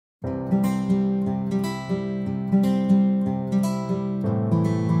Ten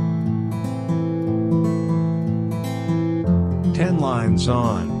lines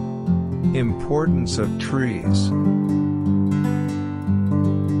on importance of trees.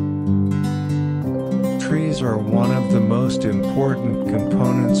 Trees are one of the most important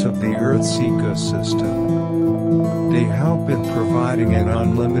components of the Earth's ecosystem. They help in providing an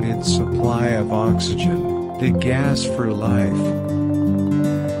unlimited supply of oxygen, the gas for life.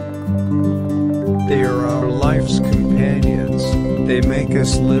 They are our life's companions. They make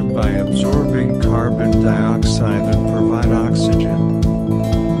us live by absorbing carbon dioxide and provide oxygen.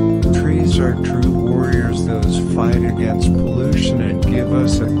 Trees are true warriors, those fight against pollution and give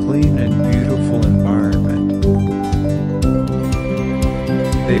us a clean and beautiful environment.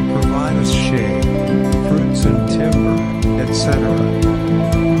 They provide us shade, fruits and timber, etc.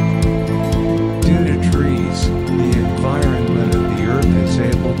 Due to trees, the environment of the Earth is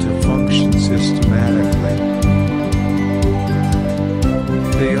able to function systematically.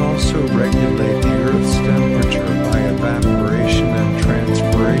 They also regulate the Earth's temperature by evaporation and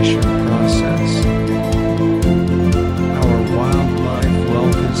transpiration process.